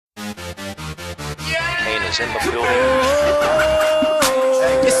is in the building.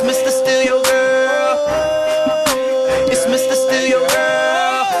 It's Mr. Steal Your Girl. It's Mr. Steal Your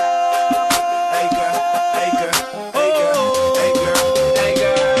Girl. Hey girl, hey girl, hey girl, hey girl, hey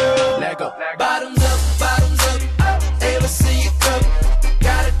girl. Let go. Bottoms up, ever see you cup?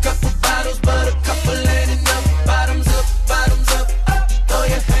 Got a couple bottles, but a couple ain't enough. Bottoms up, throw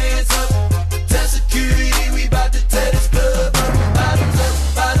your hands up. Tell security we bout to tear this club up. Bottoms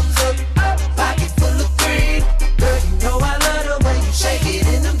up, pocket full of green. Girl, you know I love the way you shake it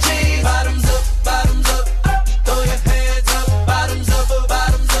in them jeans. Bottoms up, throw your hands up. Bottoms up,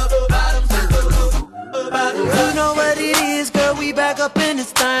 bottoms up. You know what it is, girl, we back up in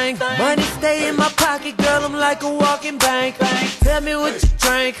this thing. Money stay in my pocket, girl, I'm like a walking bank. Tell me what you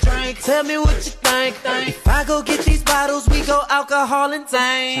drink, tell me what you think. If I go get these bottles, we go alcohol and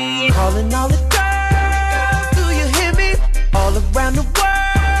tank. Calling all the girls, do you hear me? All around the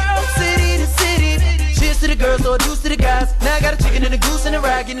world, city to city. Cheers to the girls, or deuce to the guys. Now I got a chicken and a goose and a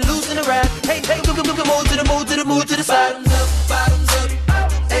rag, getting loose in the rag. Hey, move to the move to the side. Bottoms up,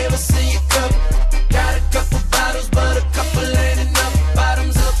 ever see you cup? Got a couple bottles, but a couple ain't enough.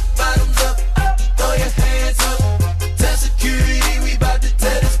 Bottoms up, throw your hands up. Tell security we bout to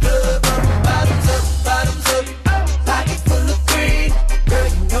tear this club up. Bottoms up, pocket full of green. Girl,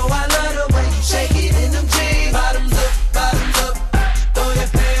 you know I love the way you shake it in them jeans. Bottoms up, throw your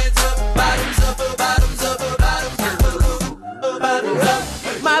hands up. Bottoms up, bottoms up.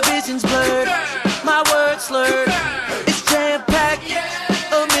 My vision's blurred, my words slurred. It's jam-packed,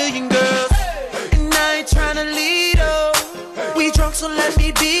 a million girls, and I ain't tryna lead her. We drunk, so let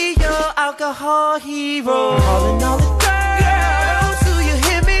me be your alcohol hero. Calling all the girls, do you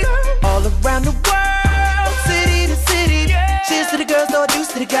hear me? All around the world, city to city. Cheers to the girls, throw a deuce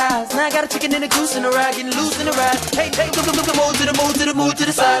to the guys. Now I got a chicken and a goose and a rag, getting loose in the ride. Hey, move to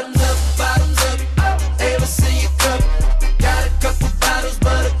the side. Bottoms up, ever see you cup? Got a couple bottles,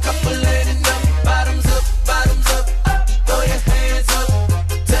 but a couple ain't enough. Bottoms up, throw your hands up.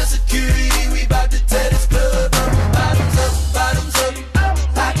 Tell security we bout to tear this club up. Bottoms up,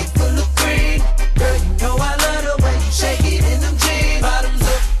 pocket full of green. Girl, you know I love the way you shake it in them jeans. Bottoms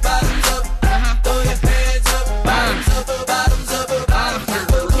up, throw your hands up. Bottoms up.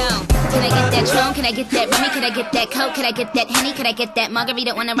 Yo, can I get that Tron? Can I get that Remy? Can I get that Coke? Can I get that Henny? Can I get that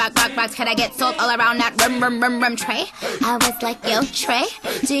margarita? Wanna rock rocks? Can I get salt all around that rum tray? I was like, yo, Trey,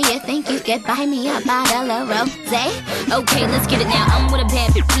 do you think you could buy me a bottle of rosé? Okay, let's get it now. I'm with a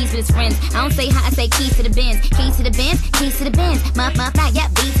bad bitch, he's with his friends. I don't say hi, I say keys to the Benz. Keys to the Benz, keys to the Benz. Muff, fly, yeah,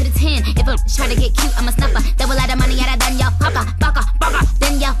 B to the 10. If a try to get cute, I'm a snuffer. Double out of money, yeah, done y'all fucker.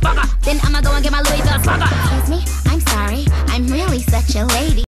 Then y'all fucker. Then I'ma go and get my Louis Vuitton fucker. Excuse me, I'm sorry, I'm really such a lady.